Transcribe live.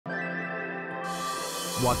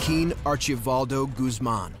Joaquin Archibaldo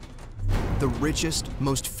Guzman, the richest,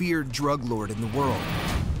 most feared drug lord in the world,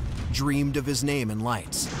 dreamed of his name in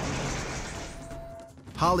lights.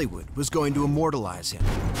 Hollywood was going to immortalize him.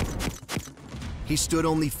 He stood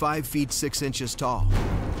only 5 feet 6 inches tall,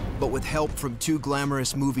 but with help from 2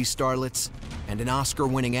 glamorous movie starlets and an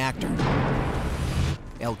Oscar-winning actor,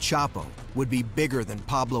 El Chapo would be bigger than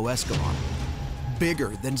Pablo Escobar, bigger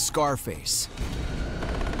than Scarface.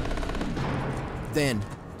 Then,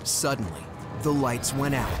 suddenly, the lights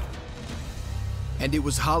went out. And it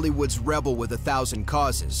was Hollywood's rebel with 1,000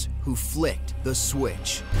 causes who flicked the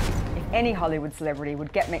switch. If any Hollywood celebrity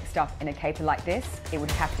would get mixed up in a caper like this, it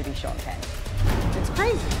would have to be Sean Penn. It's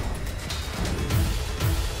crazy.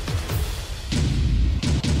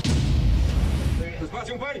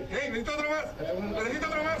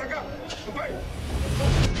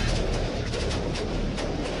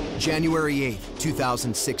 January 8th,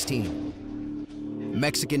 2016.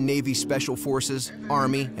 Mexican Navy Special Forces,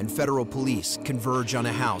 Army, and federal police converge on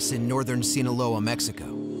a house in northern Sinaloa, Mexico.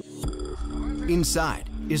 Inside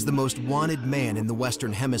is the most wanted man in the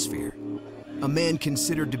Western Hemisphere, a man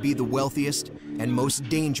considered to be the wealthiest and most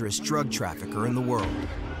dangerous drug trafficker in the world.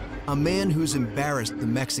 A man who's embarrassed the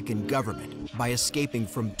Mexican government by escaping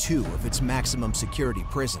from 2 of its maximum security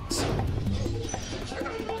prisons.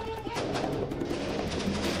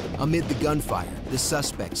 Amid the gunfire, the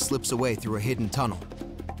suspect slips away through a hidden tunnel,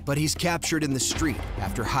 but he's captured in the street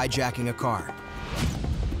after hijacking a car.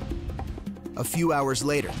 A few hours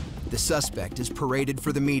later, the suspect is paraded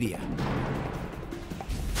for the media.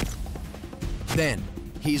 Then,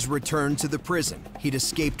 he's returned to the prison he'd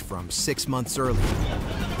escaped from 6 months earlier.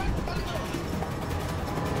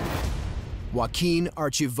 Joaquin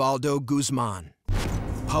Archibaldo Guzman,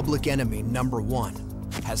 public enemy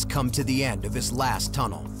 #1, has come to the end of his last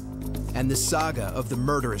tunnel. And the saga of the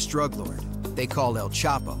murderous drug lord they call El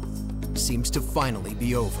Chapo seems to finally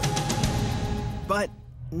be over. But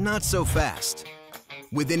not so fast.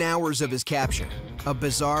 Within hours of his capture, a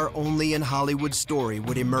bizarre only-in-Hollywood story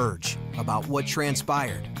would emerge about what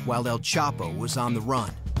transpired while El Chapo was on the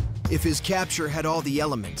run. If his capture had all the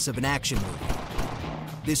elements of an action movie,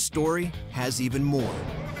 this story has even more.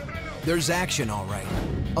 There's action, all right,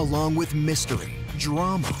 along with mystery,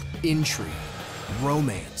 drama, intrigue,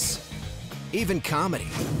 romance, even comedy.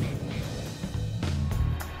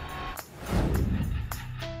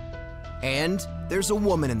 And there's a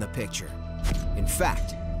woman in the picture. In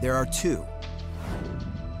fact, there are 2.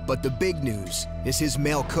 But the big news is his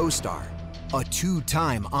male co-star, a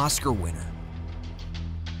 2-time Oscar winner.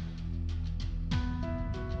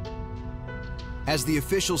 As the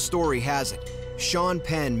official story has it, Sean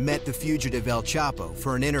Penn met the fugitive El Chapo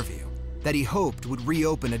for an interview that he hoped would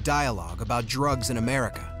reopen a dialogue about drugs in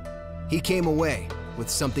America. He came away with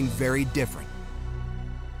something very different.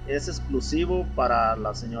 Es exclusivo para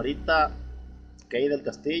la señorita Kate Del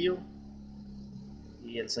Castillo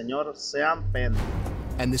y el señor Sean Penn.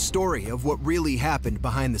 And the story of what really happened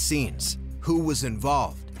behind the scenes, who was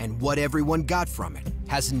involved, and what everyone got from it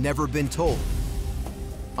has never been told.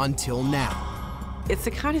 Until now. It's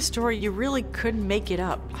the kind of story you really couldn't make it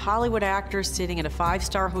up. Hollywood actor sitting in a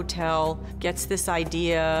 5-star hotel gets this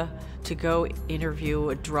idea to go interview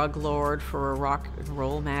a drug lord for a rock and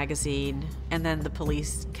roll magazine, and then the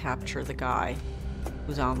police capture the guy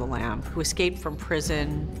who's on the lam, who escaped from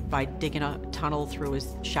prison by digging a tunnel through his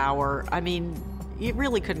shower. I mean, you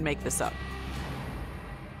really couldn't make this up.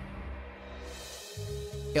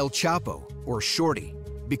 El Chapo, or Shorty,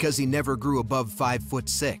 because he never grew above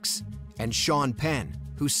 5'6", and Sean Penn,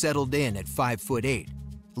 who settled in at 5'8",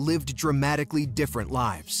 lived dramatically different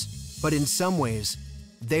lives. But in some ways,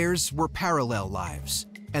 theirs were parallel lives,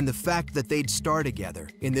 and the fact that they'd star together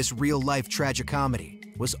in this real-life tragicomedy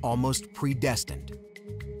was almost predestined.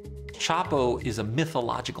 Chapo is a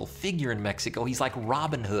mythological figure in Mexico. He's like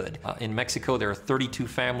Robin Hood. In Mexico, there are 32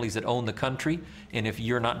 families that own the country, and if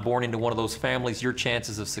you're not born into one of those families, your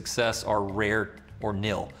chances of success are rare or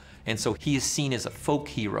nil. And so he is seen as a folk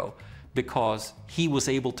hero because he was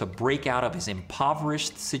able to break out of his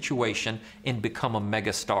impoverished situation and become a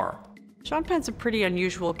megastar. Sean Penn's a pretty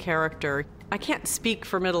unusual character. I can't speak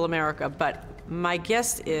for Middle America, but my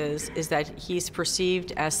guess is that he's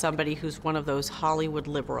perceived as somebody who's one of those Hollywood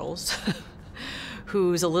liberals,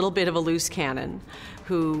 who's a little bit of a loose cannon,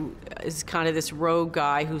 who is kind of this rogue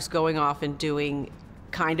guy who's going off and doing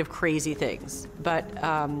kind of crazy things. But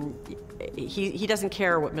he doesn't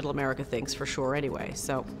care what Middle America thinks, for sure, anyway,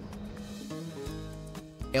 so.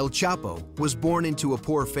 El Chapo was born into a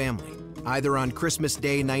poor family, either on Christmas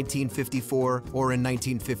Day 1954 or in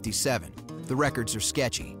 1957. The records are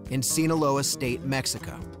sketchy, in Sinaloa State,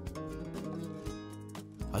 Mexico.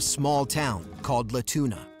 a small town called La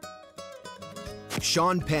Tuna.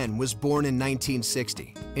 Sean Penn was born in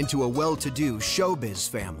 1960 into a well-to-do showbiz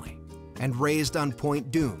family and raised on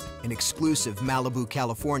Point Dume in exclusive Malibu,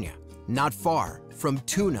 California, not far from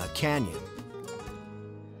Tuna Canyon.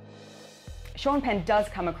 Sean Penn does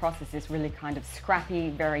come across as this really kind of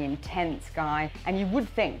scrappy, very intense guy, and you would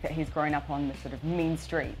think that he's grown up on the sort of mean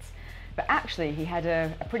streets. But actually, he had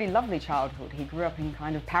a pretty lovely childhood. He grew up in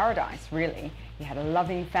kind of paradise, really. He had a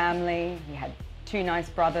loving family, he had two nice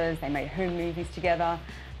brothers, they made home movies together.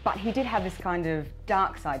 But he did have this kind of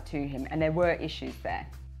dark side to him, and there were issues there.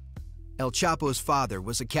 El Chapo's father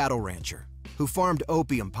was a cattle rancher who farmed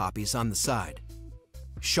opium poppies on the side.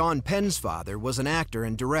 Sean Penn's father was an actor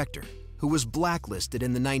and director who was blacklisted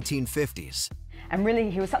in the 1950s. And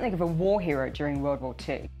really, he was something of a war hero during World War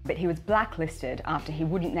II. But he was blacklisted after he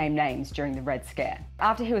wouldn't name names during the Red Scare.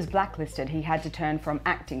 After he was blacklisted, he had to turn from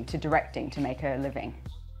acting to directing to make a living.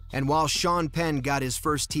 And while Sean Penn got his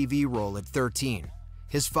first TV role at 13,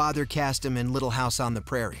 his father cast him in Little House on the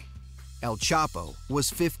Prairie. El Chapo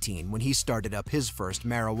was 15 when he started up his first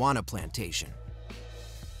marijuana plantation.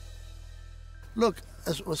 Look,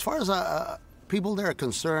 as far as people there are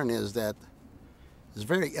concerned, is that it's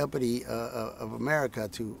very uppity of America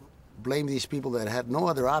to blame these people that had no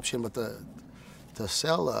other option but to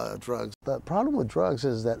sell drugs. The problem with drugs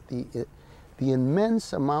is that the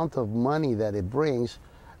immense amount of money that it brings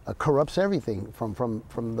corrupts everything from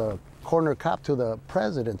the corner cop to the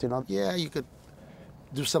president. You know, yeah, you could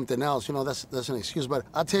do something else. You know, that's an excuse. But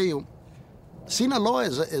I'll tell you, Sinaloa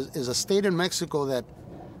is a state in Mexico that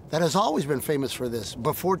has always been famous for this.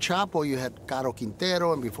 Before Chapo, you had Caro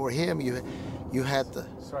Quintero, and before him, you had the...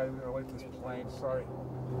 Sorry, we're gonna wait this plane, sorry.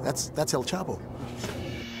 That's El Chapo.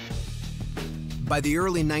 By the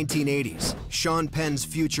early 1980s, Sean Penn's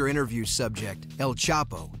future interview subject, El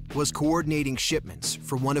Chapo, was coordinating shipments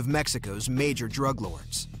for one of Mexico's major drug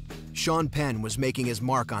lords. Sean Penn was making his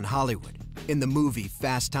mark on Hollywood in the movie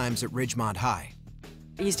Fast Times at Ridgemont High.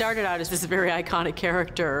 He started out as this very iconic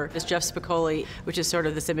character, as Jeff Spicoli, which is sort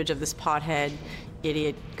of this image of this pothead,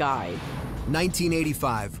 idiot guy.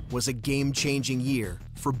 1985 was a game-changing year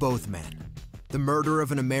for both men. The murder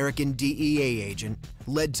of an American DEA agent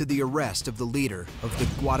led to the arrest of the leader of the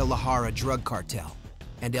Guadalajara drug cartel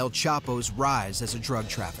and El Chapo's rise as a drug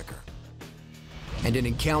trafficker. And an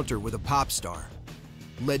encounter with a pop star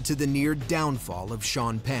led to the near downfall of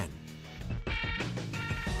Sean Penn.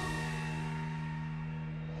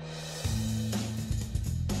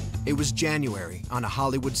 It was January on a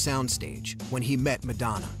Hollywood soundstage when he met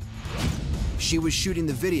Madonna. She was shooting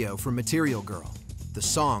the video for Material Girl, the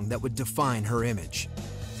song that would define her image.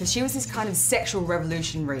 So she was this kind of sexual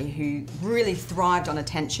revolutionary who really thrived on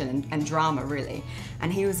attention and drama, really.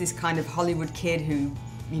 And he was this kind of Hollywood kid who,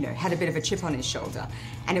 you know, had a bit of a chip on his shoulder.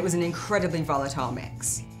 And it was an incredibly volatile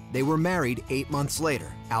mix. They were married 8 months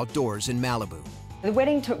later, outdoors in Malibu. The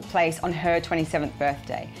wedding took place on her 27th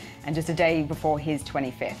birthday, and just a day before his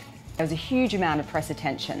 25th. There was a huge amount of press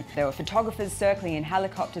attention. There were photographers circling in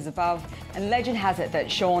helicopters above, and legend has it that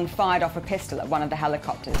Sean fired off a pistol at one of the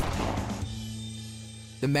helicopters.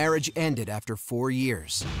 The marriage ended after 4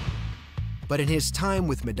 years. But in his time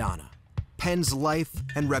with Madonna, Penn's life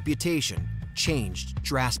and reputation changed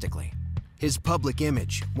drastically. His public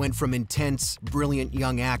image went from intense, brilliant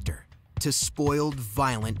young actor to spoiled,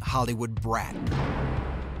 violent Hollywood brat.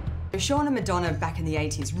 Sean and Madonna back in the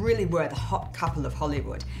 80s really were the hot couple of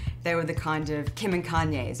Hollywood. They were the kind of Kim and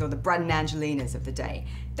Kanye's or the Brad and Angelinas of the day.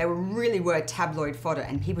 They really were tabloid fodder,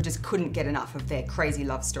 and people just couldn't get enough of their crazy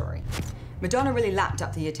love story. Madonna really lapped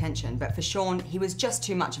up the attention, but for Sean, he was just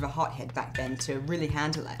too much of a hothead back then to really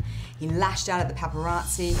handle it. He lashed out at the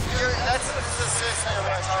paparazzi.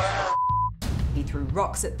 He threw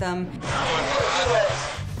rocks at them.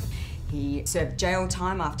 He served jail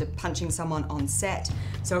time after punching someone on set.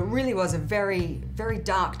 So it really was a very, very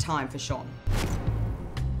dark time for Sean.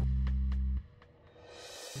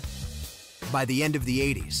 By the end of the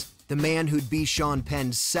 80s, the man who'd be Sean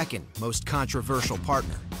Penn's second most controversial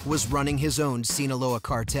partner was running his own Sinaloa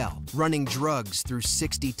cartel, running drugs through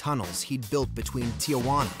 60 tunnels he'd built between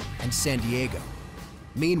Tijuana and San Diego.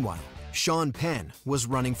 Meanwhile, Sean Penn was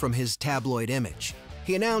running from his tabloid image.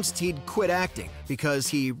 He announced he'd quit acting because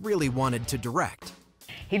he really wanted to direct.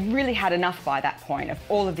 He'd really had enough by that point of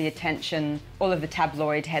all of the attention, all of the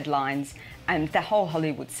tabloid headlines, and the whole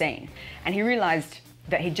Hollywood scene. And he realized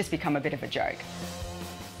that he'd just become a bit of a joke.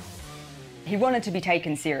 He wanted to be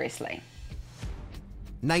taken seriously.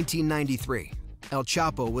 1993, El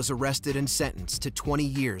Chapo was arrested and sentenced to 20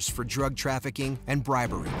 years for drug trafficking and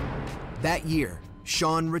bribery. That year,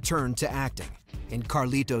 Sean returned to acting in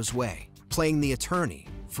Carlito's Way, playing the attorney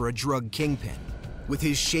for a drug kingpin. With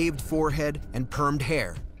his shaved forehead and permed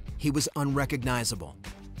hair, he was unrecognizable.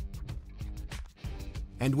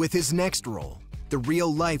 And with his next role, the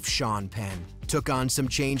real-life Sean Penn took on some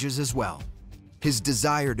changes as well. His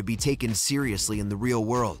desire to be taken seriously in the real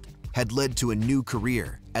world had led to a new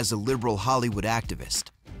career as a liberal Hollywood activist.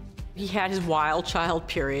 He had his wild child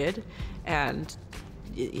period, and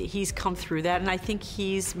he's come through that, and I think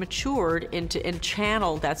he's matured into and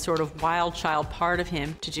channeled that sort of wild child part of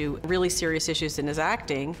him to do really serious issues in his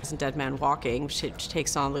acting. Dead Man Walking, which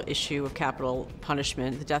takes on the issue of capital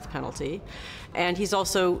punishment, the death penalty. And he's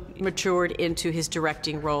also matured into his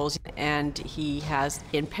directing roles, and he has,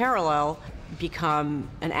 in parallel, become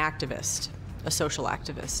an activist, a social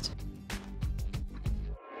activist.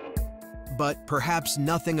 But perhaps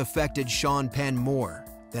nothing affected Sean Penn more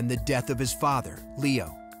than the death of his father, Leo,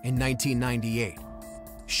 in 1998.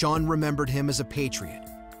 Sean remembered him as a patriot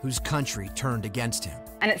whose country turned against him.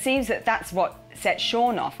 And it seems that that's what set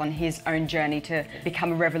Sean off on his own journey to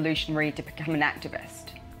become a revolutionary, to become an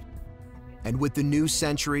activist. And with the new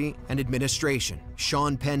century and administration,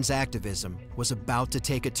 Sean Penn's activism was about to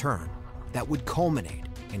take a turn that would culminate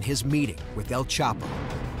in his meeting with El Chapo.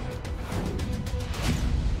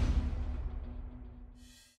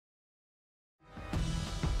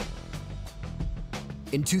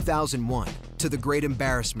 In 2001, to the great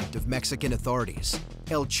embarrassment of Mexican authorities,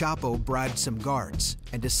 El Chapo bribed some guards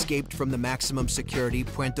and escaped from the maximum security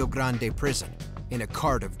Puente Grande prison in a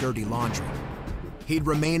cart of dirty laundry. He'd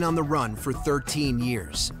remain on the run for 13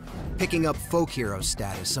 years, picking up folk hero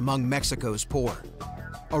status among Mexico's poor.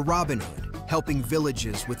 A Robin Hood, helping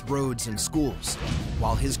villages with roads and schools,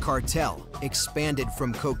 while his cartel expanded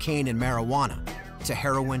from cocaine and marijuana to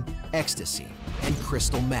heroin, ecstasy, and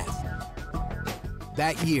crystal meth.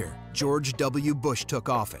 That year, George W. Bush took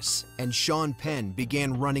office, and Sean Penn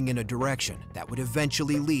began running in a direction that would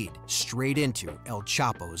eventually lead straight into El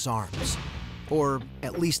Chapo's arms. Or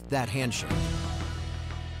at least that handshake.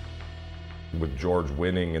 With George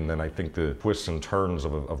winning, and then I think the twists and turns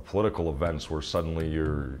of political events where suddenly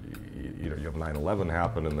you have 9/11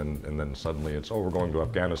 happen, and then suddenly it's, oh, we're going to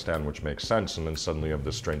Afghanistan, which makes sense, and then suddenly you have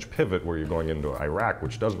this strange pivot where you're going into Iraq,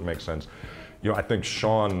 which doesn't make sense. I think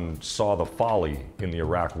Sean saw the folly in the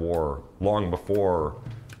Iraq War long before,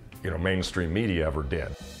 mainstream media ever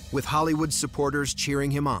did. With Hollywood supporters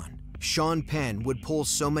cheering him on, Sean Penn would pull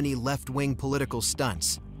so many left-wing political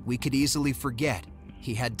stunts, we could easily forget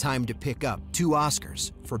he had time to pick up 2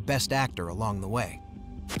 Oscars for Best Actor along the way.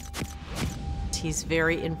 He's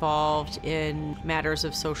very involved in matters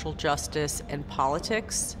of social justice and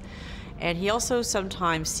politics. And he also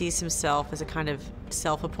sometimes sees himself as a kind of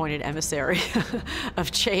self-appointed emissary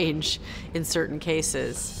of change in certain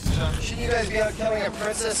cases. Shouldn't you guys be out killing a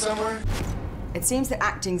princess somewhere? It seems that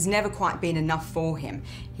acting's never quite been enough for him.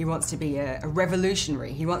 He wants to be a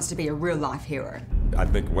revolutionary. He wants to be a real-life hero. I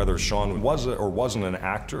think whether Sean was or wasn't an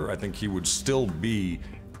actor, I think he would still be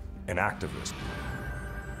an activist.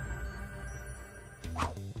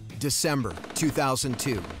 December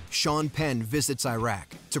 2002, Sean Penn visits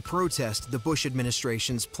Iraq to protest the Bush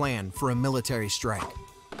administration's plan for a military strike.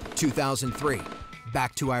 2003,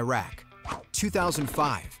 back to Iraq.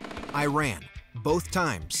 2005, Iran, both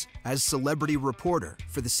times as celebrity reporter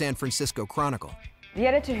for the San Francisco Chronicle. The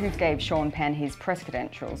editor who gave Sean Penn his press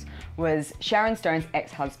credentials was Sharon Stone's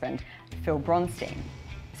ex-husband, Phil Bronstein.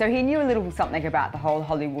 So he knew a little something about the whole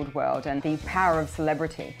Hollywood world and the power of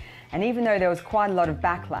celebrity. And even though there was quite a lot of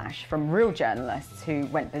backlash from real journalists who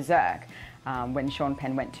went berserk when Sean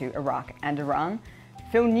Penn went to Iraq and Iran,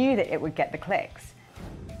 Phil knew that it would get the clicks.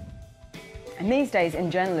 And these days in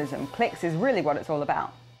journalism, clicks is really what it's all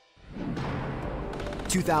about.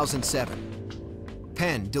 2007,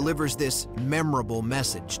 Penn delivers this memorable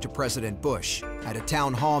message to President Bush at a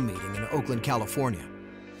town hall meeting in Oakland, California.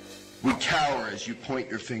 We cower as you point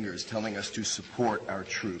your fingers, telling us to support our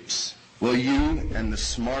troops. Will you and the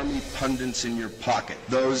smarmy pundits in your pocket,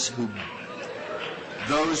 those who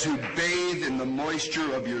bathe in the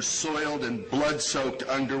moisture of your soiled and blood-soaked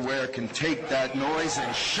underwear, can take that noise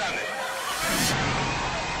and shove it?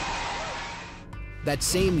 That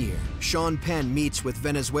same year, Sean Penn meets with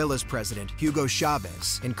Venezuela's president, Hugo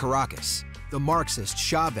Chavez, in Caracas. The Marxist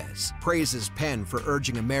Chavez praises Penn for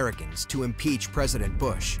urging Americans to impeach President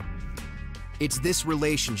Bush. It's this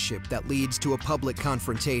relationship that leads to a public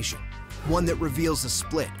confrontation, one that reveals a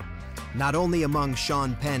split, not only among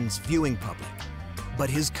Sean Penn's viewing public,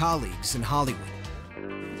 but his colleagues in Hollywood.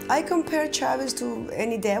 I compare Chavez to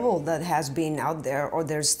any devil that has been out there or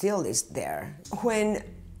there still is there. When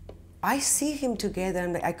I see him together,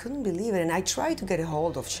 and I couldn't believe it, and I tried to get a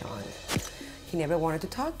hold of Sean. He never wanted to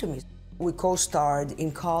talk to me. We co-starred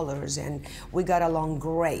in Colors, and we got along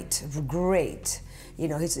great, great. You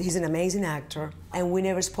know, he's an amazing actor, and we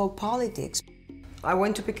never spoke politics. I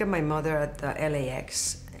went to pick up my mother at the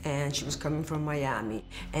LAX, and she was coming from Miami,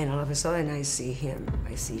 and all of a sudden I see him.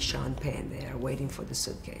 I see Sean Penn there waiting for the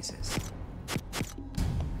suitcases.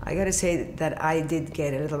 I gotta say that I did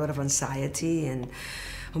get a little bit of anxiety, and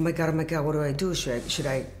oh my God, what do I do? Should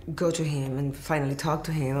I go to him and finally talk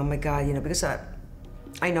to him? Oh my God, you know, because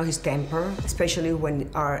I know his temper, especially when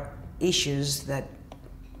our issues that,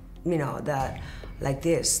 you know, that like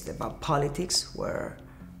this, about politics, where,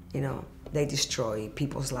 you know, they destroy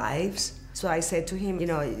people's lives. So I said to him, you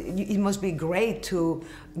know, it must be great to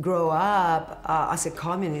grow up as a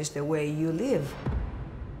communist the way you live.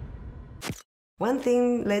 One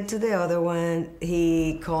thing led to the other one.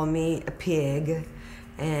 He called me a pig,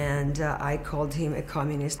 and I called him a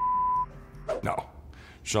communist. No,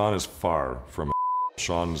 Sean is far from a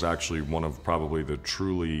Sean's actually one of probably the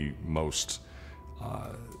truly most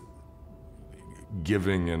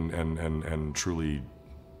giving and truly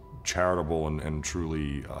charitable and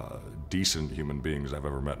truly decent human beings I've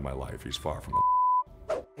ever met in my life. He's far from a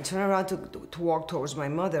I turn around to walk towards my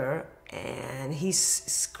mother, and he's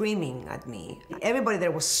screaming at me. Everybody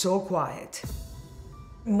there was so quiet.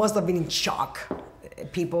 Must have been in shock.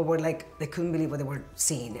 People were like, they couldn't believe what they were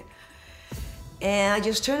seeing. And I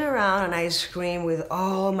just turned around and I screamed with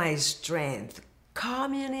all my strength,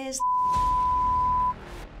 "Communist!"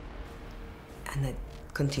 And I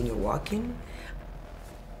continued walking,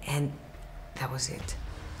 and that was it.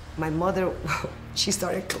 My mother, she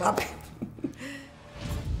started clapping.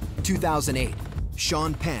 2008,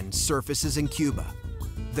 Sean Penn surfaces in Cuba.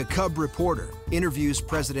 The Cub reporter interviews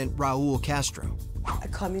President Raul Castro. A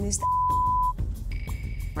communist.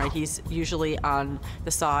 Right, he's usually on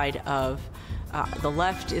the side of the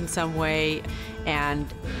left in some way,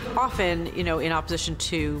 and often, you know, in opposition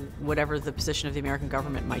to whatever the position of the American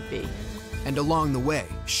government might be. And along the way,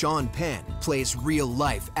 Sean Penn plays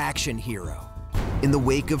real-life action hero. In the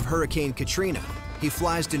wake of Hurricane Katrina, he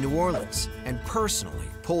flies to New Orleans and personally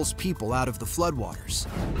pulls people out of the floodwaters.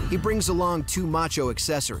 He brings along 2 macho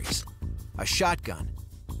accessories, a shotgun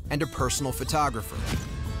and a personal photographer.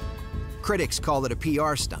 Critics call it a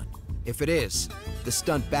PR stunt. If it is, the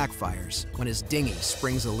stunt backfires when his dinghy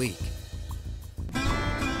springs a leak.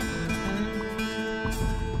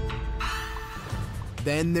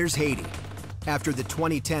 Then there's Haiti. After the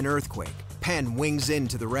 2010 earthquake, Penn wings in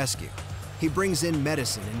to the rescue. He brings in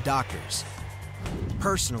medicine and doctors.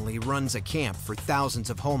 Personally runs a camp for thousands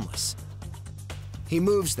of homeless. He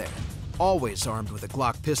moves there, always armed with a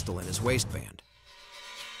Glock pistol in his waistband.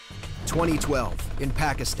 2012, in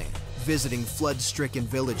Pakistan, visiting flood-stricken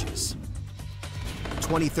villages.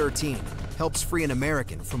 2013, helps free an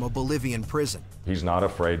American from a Bolivian prison. He's not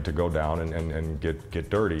afraid to go down and get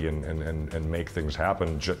dirty and make things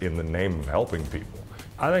happen in the name of helping people.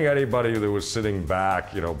 I think anybody that was sitting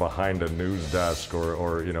back, you know, behind a news desk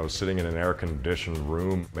or you know, sitting in an air-conditioned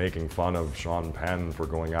room making fun of Sean Penn for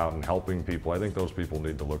going out and helping people, I think those people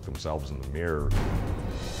need to look themselves in the mirror.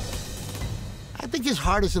 I think his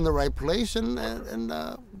heart is in the right place, and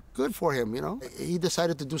good for him, you know. He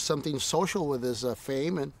decided to do something social with his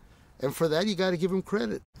fame, and for that, you got to give him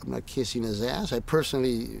credit. I'm not kissing his ass. I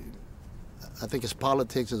think his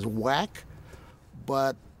politics is whack,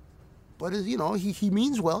 but you know, he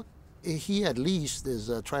means well. He at least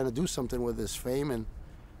is trying to do something with his fame,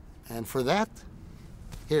 and for that,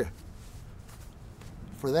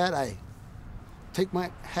 for that, I take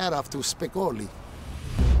my hat off to Spicoli.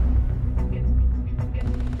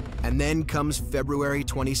 And then comes February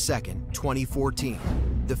 22nd, 2014,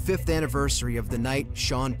 the 5th anniversary of the night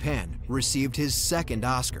Sean Penn received his 2nd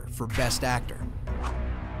Oscar for Best Actor.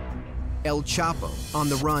 El Chapo, on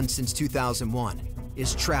the run since 2001,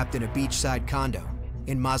 is trapped in a beachside condo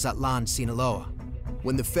in Mazatlan, Sinaloa.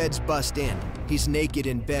 When the feds bust in, he's naked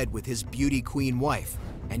in bed with his beauty queen wife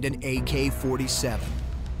and an AK-47.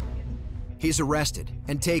 He's arrested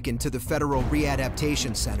and taken to the Federal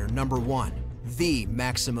Readaptation Center No. 1, the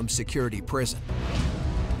maximum security prison.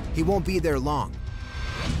 He won't be there long.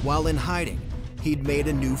 While in hiding, he'd made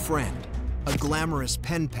a new friend, a glamorous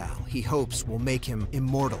pen pal he hopes will make him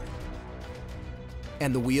immortal.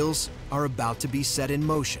 And the wheels are about to be set in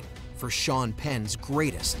motion for Sean Penn's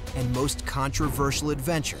greatest and most controversial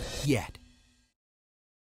adventure yet.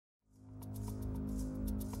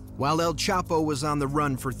 While El Chapo was on the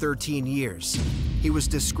run for 13 years, he was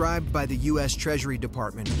described by the U.S. Treasury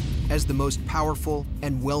Department as the most powerful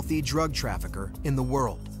and wealthy drug trafficker in the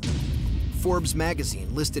world. Forbes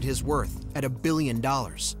magazine listed his worth at $1 billion,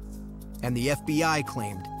 and the FBI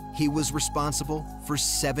claimed he was responsible for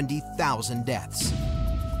 70,000 deaths.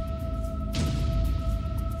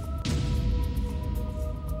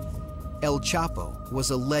 El Chapo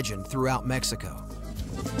was a legend throughout Mexico.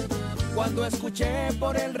 Cuando escuché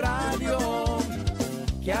por el radio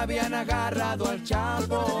que habían agarrado al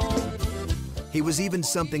Chapo. He was even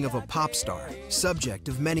something of a pop star, subject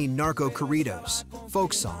of many narco corridos,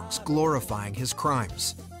 folk songs glorifying his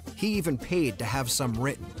crimes. He even paid to have some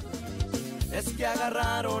written. Es que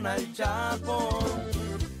agarraron al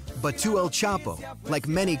Chapo. But to El Chapo, like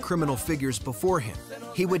many criminal figures before him,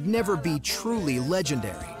 he would never be truly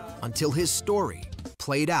legendary until his story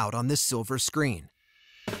played out on the silver screen.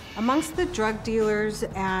 Amongst the drug dealers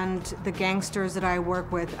and the gangsters that I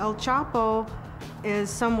work with, El Chapo is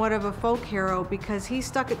somewhat of a folk hero because he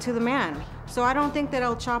stuck it to the man. So I don't think that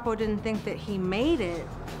El Chapo didn't think that he made it,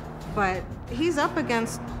 but he's up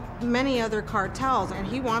against many other cartels, and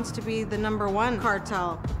he wants to be the #1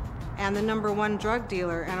 cartel and the #1 drug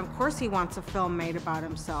dealer, and of course he wants a film made about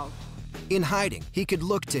himself. In hiding, he could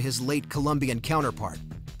look to his late Colombian counterpart,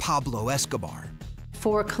 Pablo Escobar.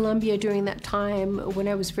 For Colombia during that time, when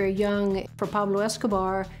I was very young, for Pablo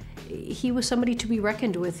Escobar, he was somebody to be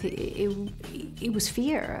reckoned with. It was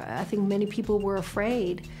fear. I think many people were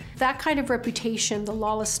afraid. That kind of reputation, the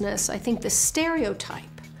lawlessness, I think the stereotype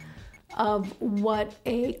of what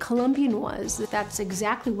a Colombian was, that's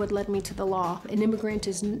exactly what led me to the law. An immigrant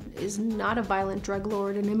is not a violent drug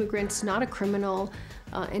lord. An immigrant's not a criminal.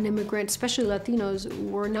 An immigrant, especially Latinos,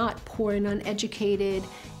 were not poor and uneducated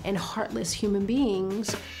and heartless human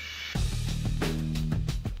beings.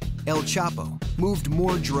 El Chapo moved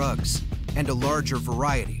more drugs and a larger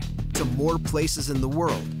variety to more places in the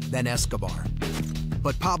world than Escobar.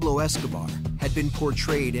 But Pablo Escobar had been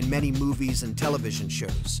portrayed in many movies and television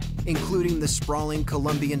shows, including the sprawling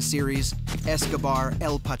Colombian series Escobar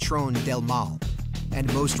El Patrón del Mal,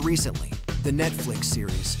 and most recently, the Netflix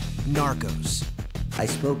series Narcos. I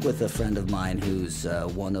spoke with a friend of mine who's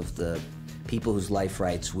one of the people whose life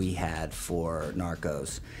rights we had for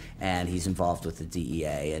Narcos, and he's involved with the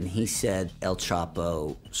DEA, and he said El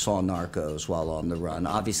Chapo saw Narcos while on the run.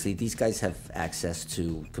 Obviously, these guys have access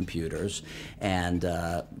to computers, and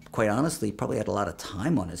quite honestly, probably had a lot of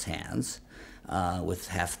time on his hands with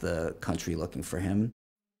half the country looking for him.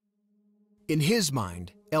 In his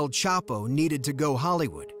mind, El Chapo needed to go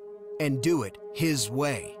Hollywood and do it his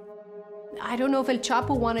way. I don't know if El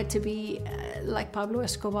Chapo wanted to be like Pablo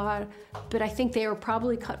Escobar, but I think they were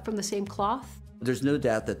probably cut from the same cloth. There's no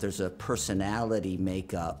doubt that there's a personality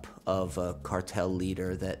makeup of a cartel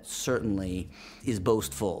leader that certainly is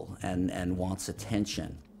boastful and wants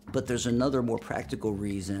attention. But there's another more practical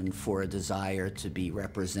reason for a desire to be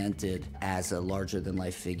represented as a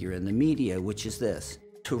larger-than-life figure in the media, which is this.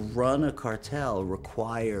 To run a cartel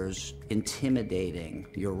requires intimidating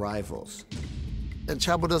your rivals. El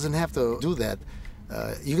Chapo doesn't have to do that.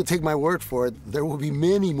 You can take my word for it. There will be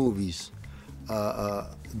many movies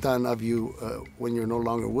done of you when you're no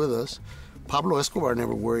longer with us. Pablo Escobar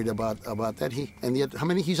never worried about that. And yet, how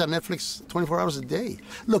many? He's on Netflix 24 hours a day.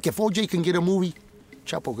 Look, if OJ can get a movie,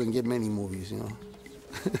 Chapo can get many movies, you know.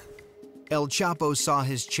 El Chapo saw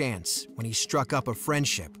his chance when he struck up a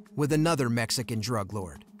friendship with another Mexican drug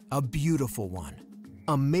lord, a beautiful one,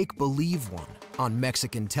 a make-believe one on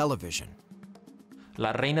Mexican television.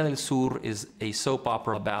 La Reina del Sur is a soap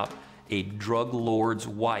opera about a drug lord's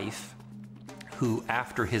wife who,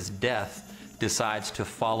 after his death, decides to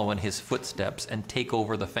follow in his footsteps and take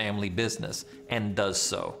over the family business, and does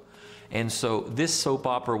so. And so this soap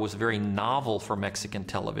opera was very novel for Mexican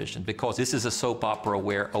television because this is a soap opera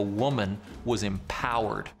where a woman was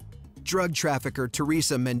empowered. Drug trafficker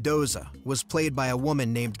Teresa Mendoza was played by a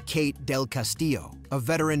woman named Kate Del Castillo, a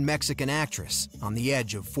veteran Mexican actress on the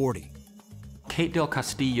edge of 40. Kate Del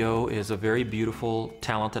Castillo is a very beautiful,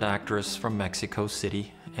 talented actress from Mexico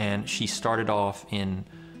City, and she started off in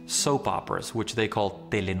soap operas, which they call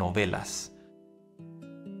telenovelas.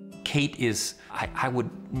 Kate is, I would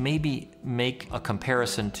maybe make a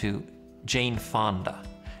comparison to Jane Fonda,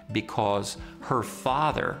 because her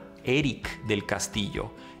father, Eric Del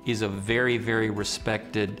Castillo, is a very, very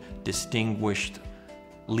respected, distinguished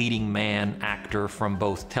leading man actor from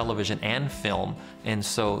both television and film, and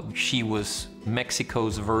so she was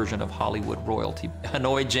Mexico's version of Hollywood royalty,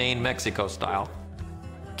 Hanoi Jane Mexico style.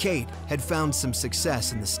 Kate had found some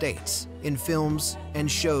success in the States, in films and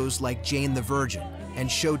shows like Jane the Virgin and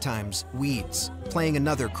Showtime's Weeds, playing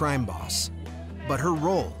another crime boss. But her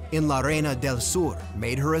role in La Reina del Sur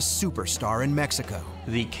made her a superstar in Mexico.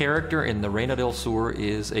 The character in the Reina del Sur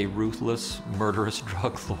is a ruthless, murderous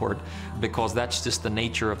drug lord because that's just the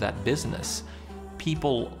nature of that business.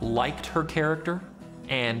 People liked her character,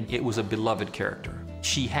 and it was a beloved character.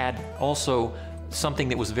 She had also something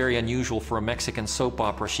that was very unusual for a Mexican soap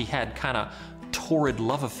opera. She had kind of torrid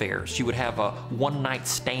love affairs. She would have one-night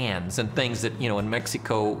stands and things that, you know, in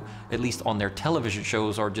Mexico, at least on their television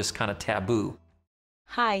shows, are just kind of taboo.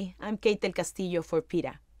 Hi, I'm Kate Del Castillo for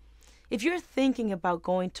PETA. If you're thinking about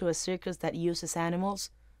going to a circus that uses animals,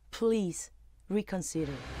 please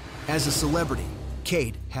reconsider. As a celebrity,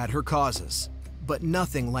 Kate had her causes, but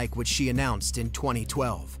nothing like what she announced in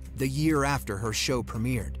 2012, the year after her show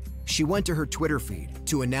premiered. She went to her Twitter feed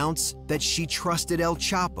to announce that she trusted El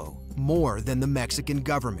Chapo more than the Mexican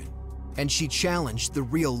government, and she challenged the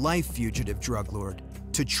real-life fugitive drug lord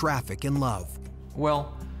to traffic in love.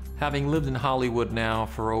 Well, having lived in Hollywood now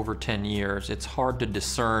for over 10 years, it's hard to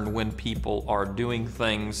discern when people are doing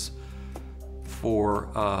things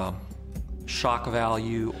for shock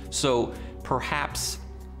value. So perhaps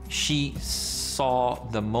she saw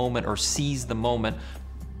the moment or seized the moment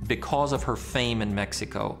because of her fame in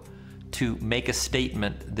Mexico to make a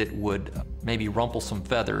statement that would maybe rumple some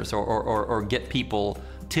feathers or get people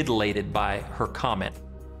titillated by her comment.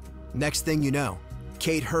 Next thing you know,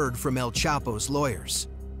 Kate heard from El Chapo's lawyers.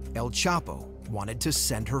 El Chapo wanted to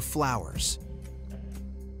send her flowers.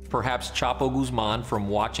 Perhaps Chapo Guzman, from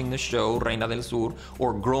watching the show Reina del Sur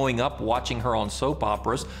or growing up watching her on soap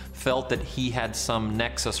operas, felt that he had some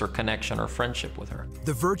nexus or connection or friendship with her.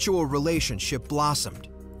 The virtual relationship blossomed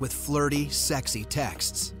with flirty, sexy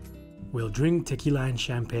texts. We'll drink tequila and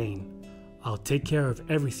champagne. I'll take care of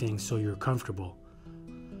everything so you're comfortable.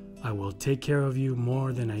 I will take care of you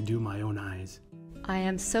more than I do my own eyes. I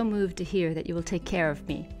am so moved to hear that you will take care of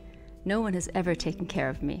me. No one has ever taken care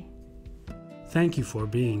of me. Thank you for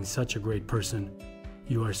being such a great person.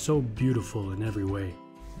 You are so beautiful in every way.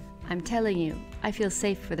 I'm telling you, I feel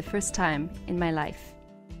safe for the first time in my life.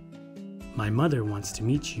 My mother wants to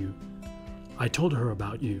meet you. I told her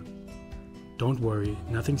about you. Don't worry,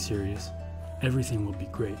 nothing serious. Everything will be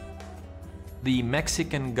great. The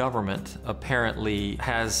Mexican government apparently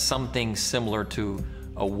has something similar to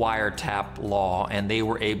a wiretap law, and they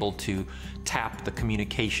were able to tap the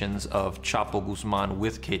communications of Chapo Guzman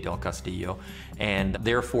with Kate Del Castillo, and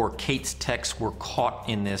therefore Kate's texts were caught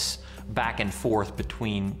in this back and forth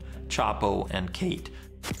between Chapo and Kate.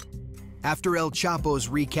 After El Chapo's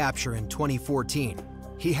recapture in 2014,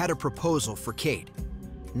 he had a proposal for Kate.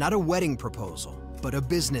 Not a wedding proposal, but a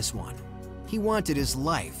business one. He wanted his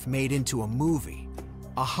life made into a movie,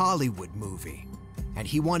 a Hollywood movie, and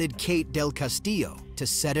he wanted Kate Del Castillo to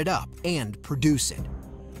set it up and produce it.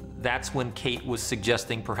 That's when Kate was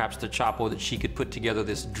suggesting perhaps to Chapo that she could put together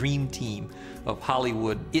this dream team of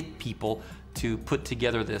Hollywood it people to put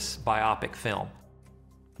together this biopic film.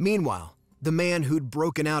 Meanwhile, the man who'd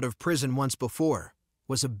broken out of prison once before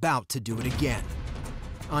was about to do it again.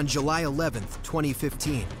 On July 11th,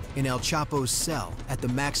 2015, in El Chapo's cell at the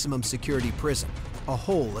maximum security prison, a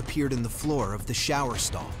hole appeared in the floor of the shower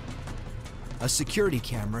stall. A security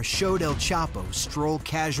camera showed El Chapo stroll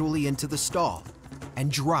casually into the stall and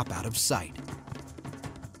drop out of sight.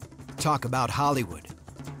 Talk about Hollywood.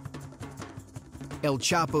 El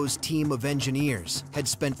Chapo's team of engineers had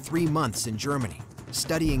spent 3 months in Germany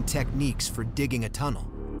studying techniques for digging a tunnel,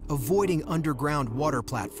 avoiding underground water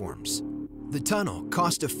platforms. The tunnel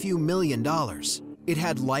cost a few $1 million. It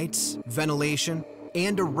had lights, ventilation,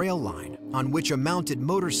 and a rail line on which a mounted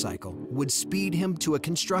motorcycle would speed him to a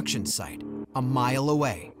construction site a mile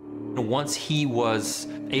away. Once he was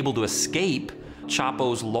able to escape,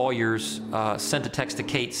 Chapo's lawyers sent a text to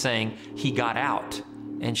Kate saying he got out.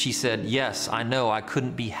 And she said, "Yes, I know, I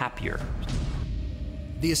couldn't be happier."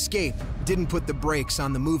 The escape didn't put the brakes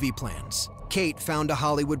on the movie plans. Kate found a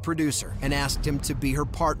Hollywood producer and asked him to be her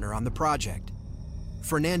partner on the project.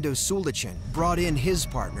 Fernando Sulichin brought in his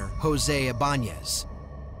partner, Jose Ibanez.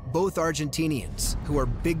 Both Argentinians who are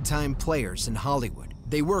big-time players in Hollywood.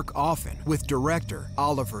 They work often with director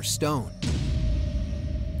Oliver Stone.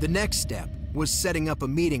 The next step was setting up a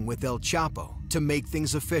meeting with El Chapo to make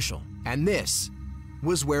things official. And this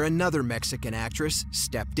was where another Mexican actress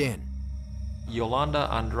stepped in. Yolanda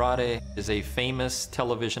Andrade is a famous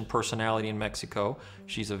television personality in Mexico.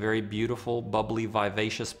 She's a very beautiful, bubbly,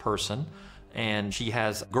 vivacious person, and she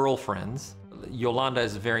has girlfriends. Yolanda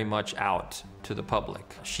is very much out to the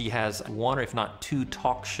public. She has 1 if not 2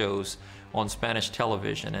 talk shows on Spanish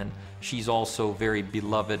television, and she's also very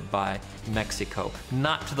beloved by Mexico.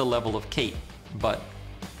 Not to the level of Kate, but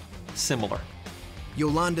similar.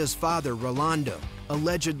 Yolanda's father, Rolando,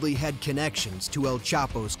 allegedly had connections to El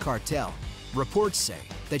Chapo's cartel. Reports say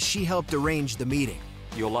that she helped arrange the meeting.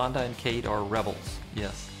 Yolanda and Kate are rebels,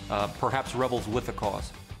 yes. Perhaps rebels with a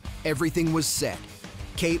cause. Everything was set.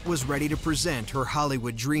 Kate was ready to present her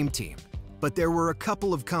Hollywood dream team, but there were a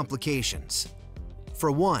couple of complications.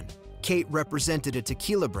 For one, Kate represented a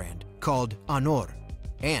tequila brand called Honor,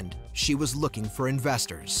 and she was looking for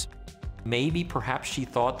investors. Maybe perhaps she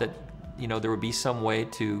thought that, there would be some way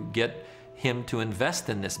to get him to invest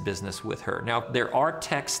in this business with her. Now, there are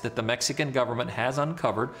texts that the Mexican government has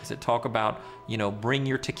uncovered that talk about, bring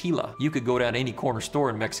your tequila. You could go down to any corner store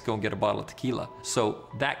in Mexico and get a bottle of tequila. So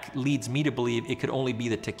that leads me to believe it could only be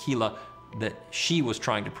the tequila that she was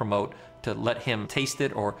trying to promote to let him taste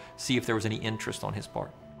it or see if there was any interest on his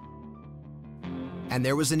part. And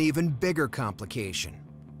there was an even bigger complication.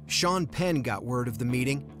 Sean Penn got word of the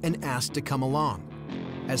meeting and asked to come along.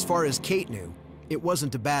 As far as Kate knew, it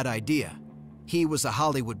wasn't a bad idea. He was a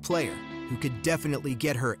Hollywood player who could definitely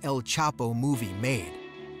get her El Chapo movie made.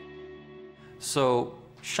 So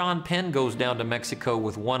Sean Penn goes down to Mexico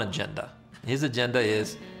with one agenda. His agenda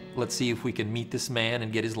is, let's see if we can meet this man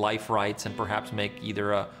and get his life rights and perhaps make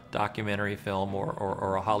either a documentary film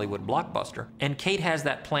or a Hollywood blockbuster. And Kate has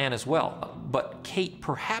that plan as well. But Kate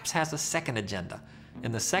perhaps has a second agenda.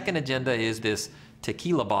 And the second agenda is this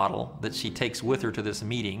tequila bottle that she takes with her to this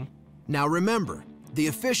meeting. Now remember, the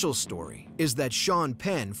official story is that Sean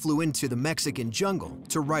Penn flew into the Mexican jungle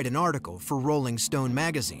to write an article for Rolling Stone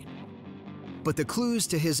magazine. But the clues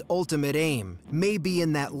to his ultimate aim may be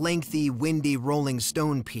in that lengthy, windy Rolling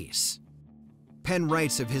Stone piece. Penn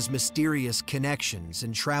writes of his mysterious connections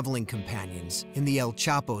and traveling companions in the El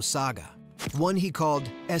Chapo saga. One he called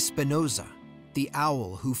Espinosa, the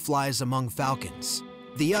owl who flies among falcons.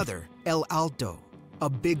 The other, El Alto, a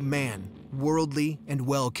big man, worldly and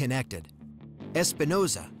well-connected.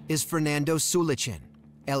 Espinosa is Fernando Sulichin,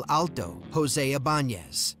 El Alto, Jose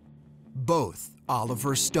Ibanez. Both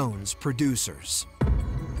Oliver Stone's producers.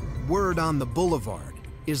 Word on the boulevard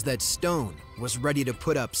is that Stone was ready to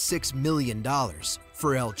put up $6 million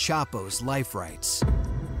for El Chapo's life rights.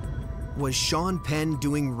 Was Sean Penn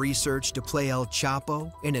doing research to play El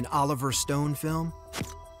Chapo in an Oliver Stone film?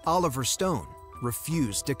 Oliver Stone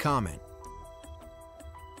refused to comment.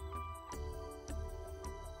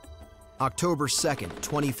 October 2nd,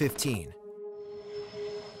 2015.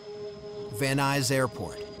 Van Nuys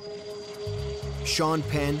Airport. Sean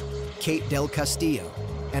Penn, Kate Del Castillo,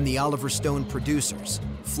 and the Oliver Stone producers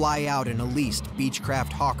fly out in a leased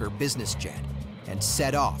Beechcraft Hawker business jet and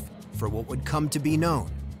set off for what would come to be known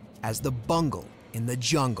as the Bungle in the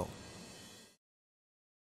jungle.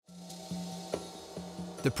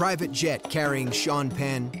 The private jet carrying Sean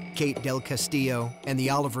Penn, Kate Del Castillo, and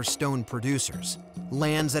the Oliver Stone producers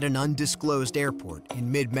lands at an undisclosed airport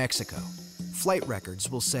in mid-Mexico. Flight records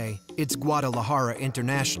will say it's Guadalajara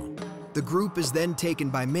International. The group is then taken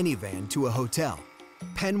by minivan to a hotel.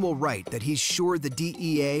 Penn will write that he's sure the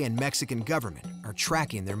DEA and Mexican government are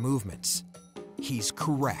tracking their movements. He's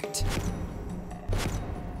correct.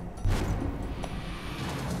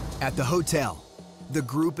 At the hotel, the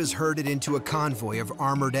group is herded into a convoy of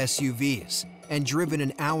armored SUVs and driven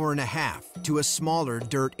an hour and a half to a smaller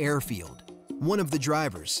dirt airfield. One of the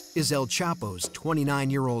drivers is El Chapo's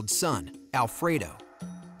 29-year-old son, Alfredo.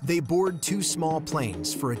 They board two small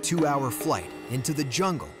planes for a 2-hour flight into the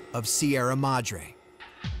jungle of Sierra Madre.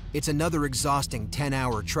 It's another exhausting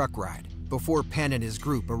 10-hour truck ride before Penn and his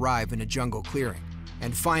group arrive in a jungle clearing.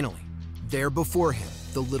 And finally, there before him,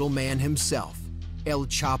 the little man himself, El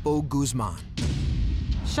Chapo Guzman.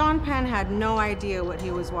 Sean Penn had no idea what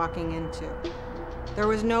he was walking into. There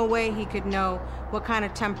was no way he could know what kind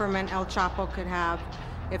of temperament El Chapo could have,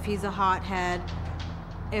 if he's a hothead,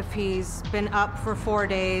 if he's been up for 4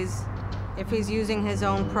 days, if he's using his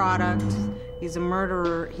own product. He's a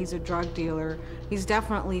murderer, he's a drug dealer. He's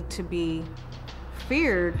definitely to be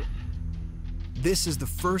feared. This is the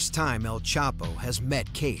first time El Chapo has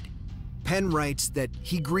met Kate. Penn writes that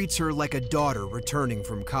he greets her like a daughter returning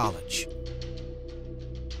from college.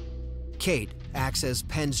 Kate acts as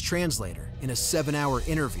Penn's translator in a 7-hour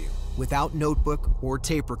interview without notebook or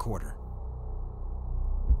tape recorder.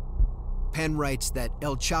 Penn writes that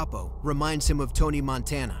El Chapo reminds him of Tony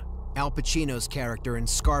Montana, Al Pacino's character in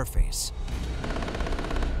Scarface.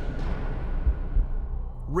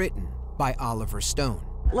 Written by Oliver Stone.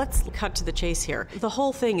 Let's cut to the chase here. The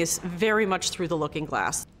whole thing is very much through the looking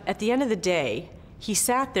glass. At the end of the day, he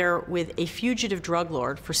sat there with a fugitive drug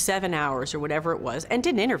lord for 7 hours or whatever it was and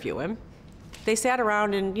didn't interview him. They sat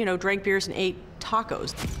around and, drank beers and ate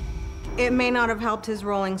tacos. It may not have helped his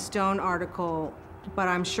Rolling Stone article, but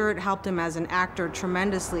I'm sure it helped him as an actor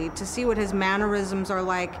tremendously to see what his mannerisms are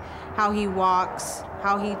like, how he walks,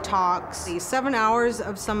 how he talks. 7 hours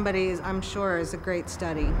of somebody, I'm sure, is a great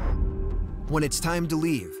study. When it's time to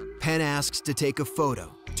leave, Penn asks to take a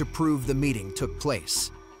photo to to prove the meeting took place.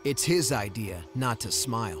 It's his idea not to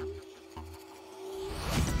smile.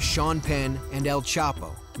 Sean Penn and El Chapo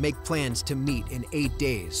make plans to meet in 8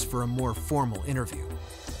 days for a more formal interview.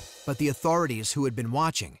 But the authorities who had been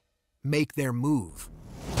watching make their move.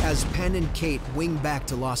 As Penn and Kate wing back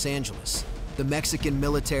to Los Angeles, the Mexican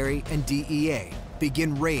military and DEA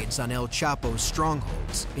begin raids on El Chapo's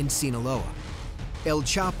strongholds in Sinaloa. El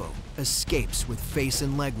Chapo escapes with face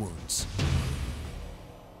and leg wounds.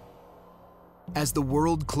 As the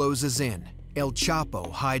world closes in, El Chapo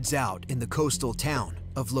hides out in the coastal town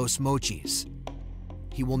of Los Mochis.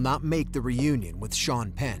 He will not make the reunion with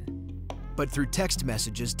Sean Penn, but through text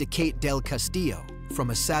messages to Kate Del Castillo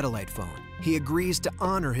from a satellite phone, he agrees to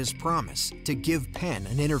honor his promise to give Penn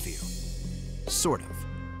an interview. Sort of.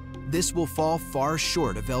 This will fall far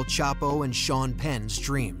short of El Chapo and Sean Penn's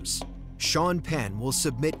dreams. Sean Penn will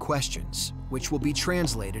submit questions, which will be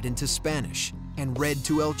translated into Spanish and read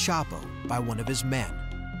to El Chapo by one of his men.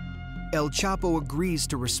 El Chapo agrees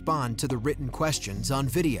to respond to the written questions on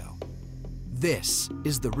video. This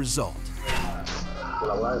is the result.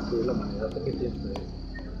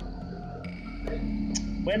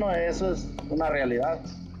 Bueno, eso es una realidad.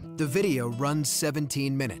 The video runs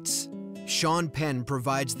 17 minutes. Sean Penn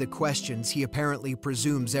provides the questions he apparently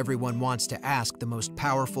presumes everyone wants to ask the most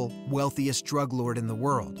powerful, wealthiest drug lord in the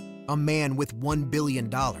world, a man with $1 billion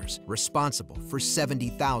responsible for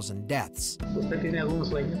 70,000 deaths. ¿Usted tiene algún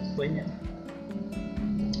sueño? ¿Sueña?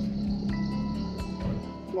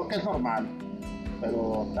 Lo que es normal,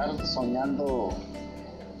 pero estar soñando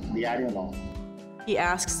diario no. He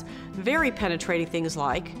asks very penetrating things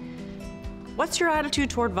like, what's your attitude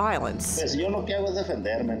toward violence? Pues yo lo que hago es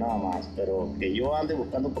defenderme nada más, pero que yo ande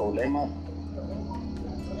buscando problemas,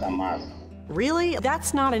 jamás. Really?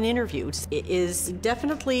 That's not an interview. It is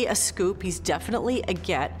definitely a scoop. He's definitely a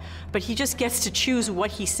get, but he just gets to choose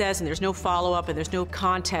what he says, and there's no follow-up and there's no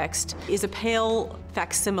context. Is a pale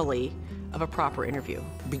facsimile of a proper interview.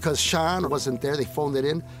 Because Sean wasn't there, they phoned it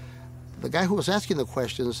in. The guy who was asking the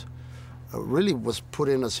questions really was put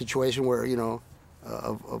in a situation where, you know,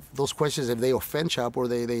 of those questions, if they offend Chapo, or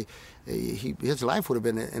his life would have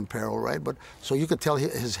been in peril, right? But so you could tell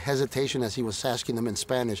his hesitation as he was asking them in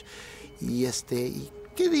Spanish. ¿Y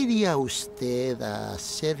qué diría usted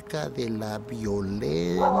acerca de la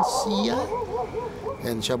violencia?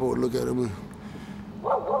 And Chapo would look at him.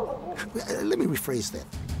 Let me rephrase that.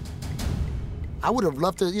 I would have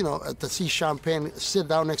loved to, you know, to see Sean Penn sit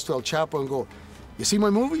down next to El Chapo and go, "You see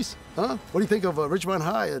my movies? Huh? What do you think of Rich Man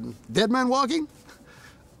High and Dead Man Walking?"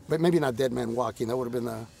 But maybe not Dead Man Walking. That would have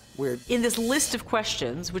been weird. In this list of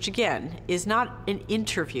questions, which again is not an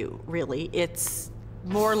interview, really, it's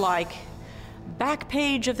more like back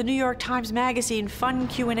page of the New York Times Magazine, fun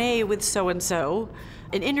Q&A with so-and-so.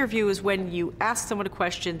 An interview is when you ask someone a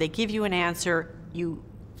question, they give you an answer, you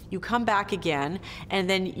come back again, and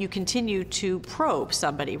then you continue to probe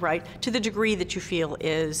somebody, right, to the degree that you feel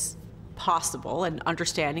is possible, and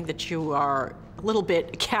understanding that you are a little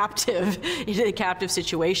bit captive in a captive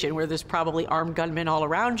situation where there's probably armed gunmen all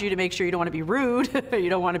around you to make sure you don't want to be rude, you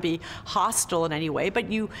don't want to be hostile in any way,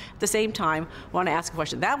 but you, at the same time, want to ask a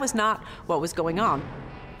question. That was not what was going on.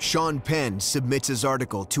 Sean Penn submits his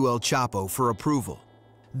article to El Chapo for approval.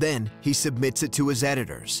 Then he submits it to his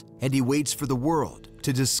editors, and he waits for the world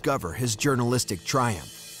to discover his journalistic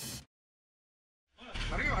triumph.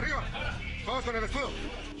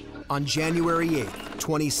 On January 8,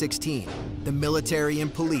 2016, the military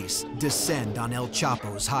and police descend on El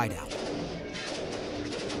Chapo's hideout.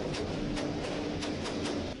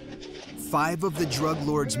 5 of the drug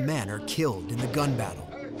lord's men are killed in the gun battle.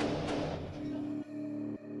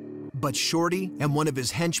 But Shorty and one of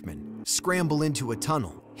his henchmen scramble into a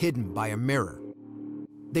tunnel hidden by a mirror.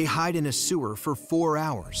 They hide in a sewer for 4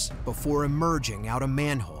 hours before emerging out a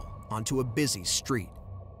manhole onto a busy street.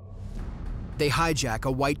 They hijack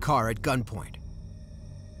a white car at gunpoint.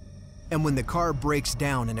 And when the car breaks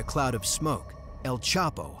down in a cloud of smoke, El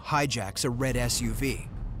Chapo hijacks a red SUV.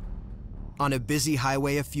 On a busy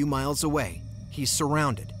highway a few miles away, he's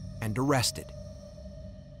surrounded and arrested.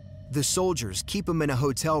 The soldiers keep him in a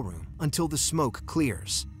hotel room until the smoke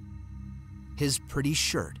clears. His pretty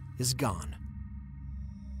shirt is gone.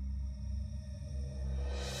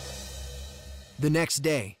 The next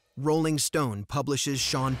day, Rolling Stone publishes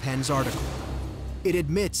Sean Penn's article. It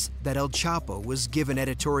admits that El Chapo was given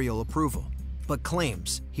editorial approval, but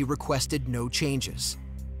claims he requested no changes.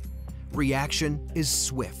 Reaction is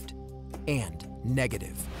swift and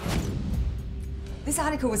negative. This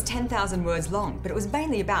article was 10,000 words long, but it was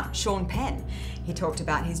mainly about Sean Penn. He talked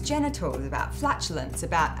about his genitals, about flatulence,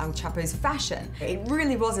 about El Chapo's fashion. It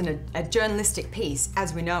really wasn't a journalistic piece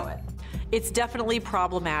as we know it. It's definitely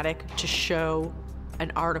problematic to show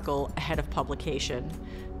an article ahead of publication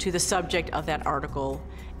to the subject of that article,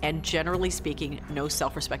 and generally speaking, no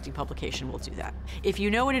self-respecting publication will do that. If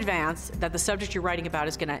you know in advance that the subject you're writing about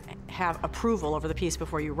is going to have approval over the piece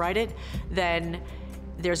before you write it, then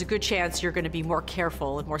there's a good chance you're going to be more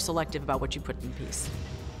careful and more selective about what you put in the piece.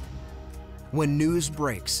 When news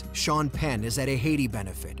breaks, Sean Penn is at a Haiti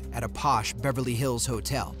benefit at a posh Beverly Hills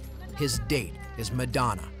hotel. His date is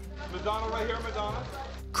Madonna. Madonna right here, Madonna.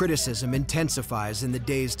 Criticism intensifies in the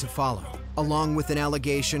days to follow, along with an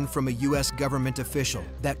allegation from a U.S. government official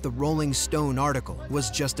that the Rolling Stone article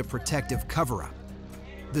was just a protective cover-up.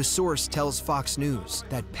 The source tells Fox News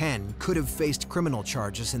that Penn could have faced criminal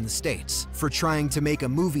charges in the States for trying to make a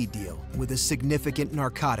movie deal with a significant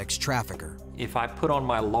narcotics trafficker. If I put on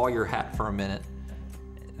my lawyer hat for a minute,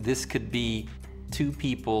 this could be two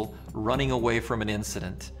people running away from an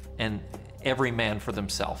incident, and every man for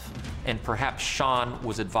themselves. And perhaps Sean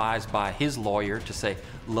was advised by his lawyer to say,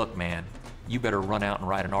 look, man, you better run out and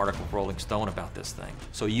write an article for Rolling Stone about this thing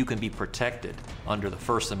so you can be protected under the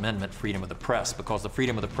First Amendment freedom of the press, because the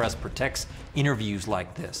freedom of the press protects interviews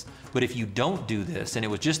like this. But if you don't do this and it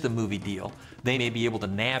was just a movie deal, they may be able to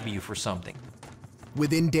nab you for something.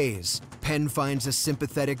 Within days, Penn finds a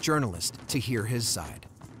sympathetic journalist to hear his side.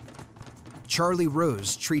 Charlie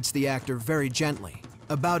Rose treats the actor very gently,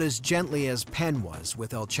 about as gently as Penn was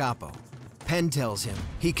with El Chapo. Penn tells him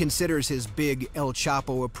he considers his big El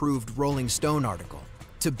Chapo-approved Rolling Stone article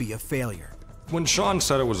to be a failure. When Sean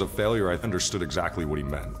said it was a failure, I understood exactly what he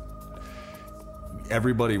meant.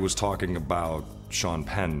 Everybody was talking about Sean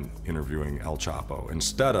Penn interviewing El Chapo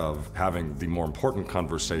instead of having the more important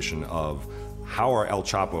conversation of how are El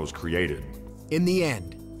Chapos created. In the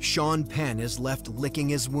end, Sean Penn is left licking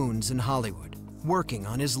his wounds in Hollywood, working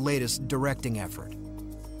on his latest directing effort.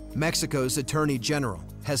 Mexico's Attorney General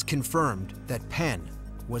has confirmed that Penn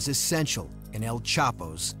was essential in El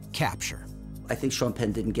Chapo's capture. I think Sean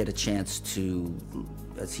Penn didn't get a chance to,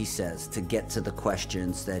 as he says, to get to the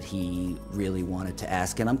questions that he really wanted to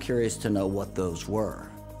ask, and I'm curious to know what those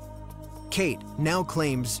were. Kate now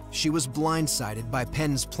claims she was blindsided by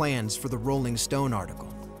Penn's plans for the Rolling Stone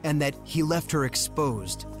article, and that he left her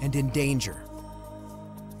exposed and in danger.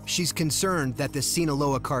 She's concerned that the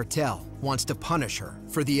Sinaloa cartel wants to punish her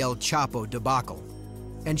for the El Chapo debacle,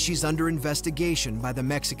 and she's under investigation by the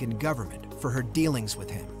Mexican government for her dealings with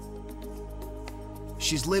him.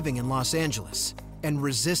 She's living in Los Angeles and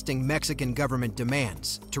resisting Mexican government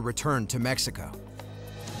demands to return to Mexico.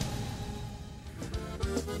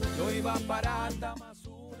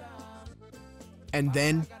 And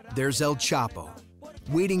then there's El Chapo,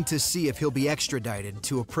 waiting to see if he'll be extradited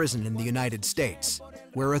to a prison in the United States,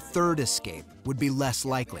 where a third escape would be less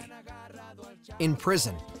likely. In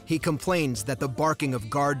prison, he complains that the barking of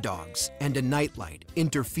guard dogs and a nightlight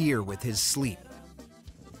interfere with his sleep.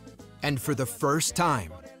 And for the first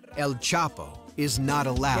time, El Chapo is not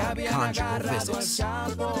allowed conjugal visits.